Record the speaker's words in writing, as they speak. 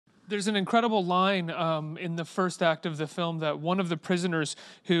There's an incredible line in the first act of the film that one of the prisoners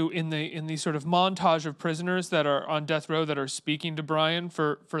who in the sort of montage of prisoners that are on death row that are speaking to Brian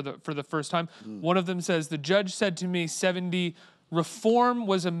for the first time, one of them says, "The judge said to me 70 reform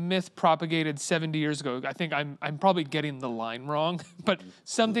was a myth propagated 70 years ago." I think I'm probably getting the line wrong, but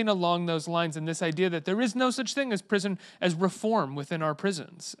something along those lines, and this idea that there is no such thing as reform within our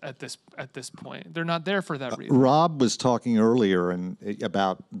prisons at this point. They're not there for that reason. Rob was talking earlier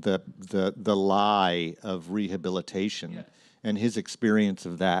about the lie of rehabilitation and his experience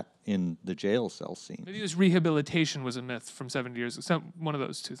of that in the jail cell scene. Maybe it was rehabilitation was a myth from 70 years ago. One of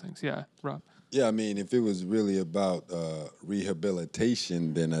those two things. Yeah, Rob. Yeah, I mean, if it was really about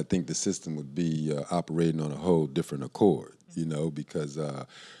rehabilitation, then I think the system would be operating on a whole different accord, because,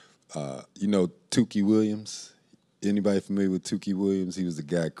 Tukey Williams. Anybody familiar with Tukey Williams? He was the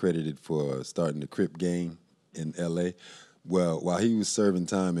guy credited for starting the Crip gang in L.A. Well, while he was serving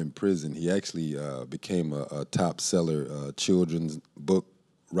time in prison, he actually became a top seller children's book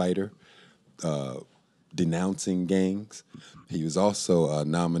writer, denouncing gangs. He was also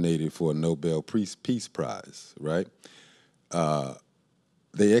nominated for a Nobel Peace Prize, right?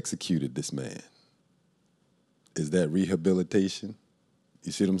 They executed this man. Is that rehabilitation?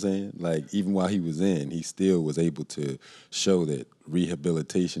 You see what I'm saying? Like, even while he was in, he still was able to show that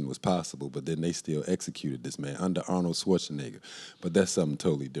rehabilitation was possible, but then they still executed this man under Arnold Schwarzenegger. But that's something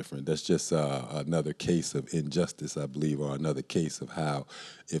totally different. That's just another case of injustice, I believe, or another case of how,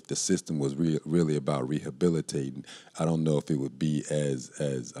 if the system was really about rehabilitating, I don't know if it would be as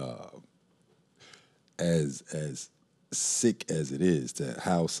sick as it is to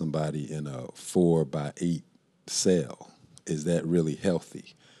house somebody in a 4x8 cell. Is that really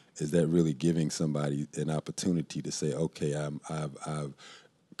healthy? Is that really giving somebody an opportunity to say, okay, I've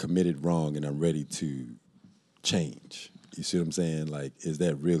committed wrong and I'm ready to change? You see what I'm saying? Like, is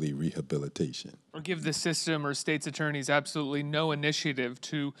that really rehabilitation? Or give the system or state's attorneys absolutely no initiative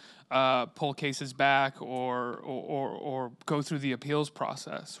to pull cases back or go through the appeals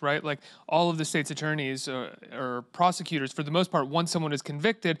process, right? Like, all of the state's attorneys or prosecutors, for the most part, once someone is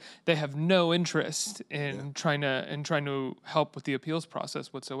convicted, they have no interest in trying to help with the appeals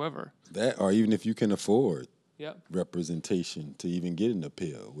process whatsoever. That, or even if you can afford representation to even get an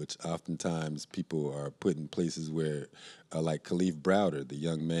appeal, which oftentimes people are put in places where, like Khalif Browder, the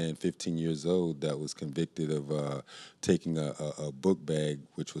young man, 15 years old, that was convicted of taking a book bag,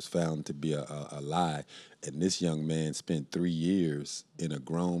 which was found to be a lie. And this young man spent 3 years in a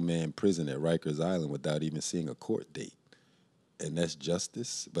grown man prison at Rikers Island without even seeing a court date. And that's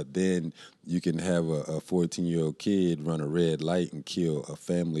justice. But then you can have a 14-year-old kid run a red light and kill a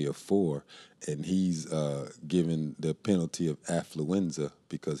family of 4, and he's given the penalty of affluenza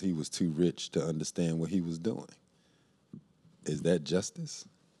because he was too rich to understand what he was doing. Is that justice?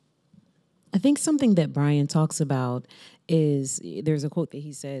 I think something that Brian talks about is, there's a quote that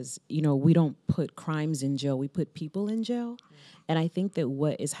he says, we don't put crimes in jail, we put people in jail. And I think that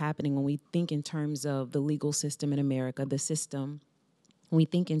what is happening when we think in terms of the legal system in America, the system, when we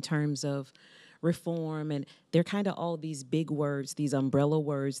think in terms of reform, and they're kind of all these big words, these umbrella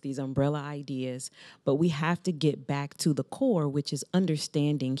ideas, but we have to get back to the core, which is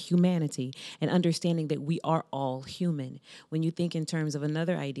understanding humanity and understanding that we are all human. When you think in terms of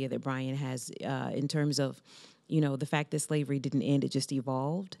another idea that Brian has in terms of, the fact that slavery didn't end, it just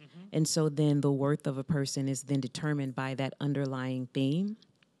evolved. Mm-hmm. And so then the worth of a person is then determined by that underlying theme.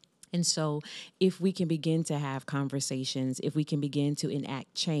 And so if we can begin to have conversations, if we can begin to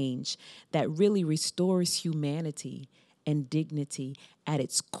enact change that really restores humanity and dignity at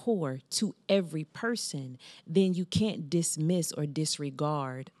its core to every person, then you can't dismiss or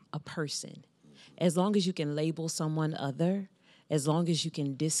disregard a person. As long as you can label someone other, as long as you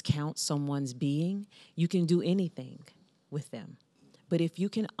can discount someone's being, you can do anything with them. But if you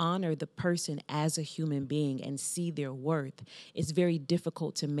can honor the person as a human being and see their worth, it's very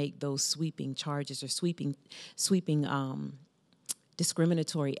difficult to make those sweeping charges or sweeping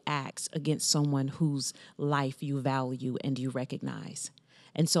discriminatory acts against someone whose life you value and you recognize.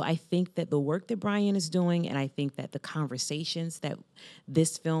 And so I think that the work that Brian is doing, and I think that the conversations that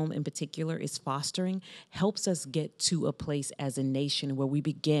this film in particular is fostering, helps us get to a place as a nation where we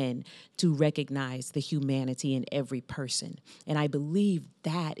begin to recognize the humanity in every person. And I believe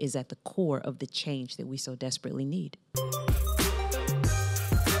that is at the core of the change that we so desperately need.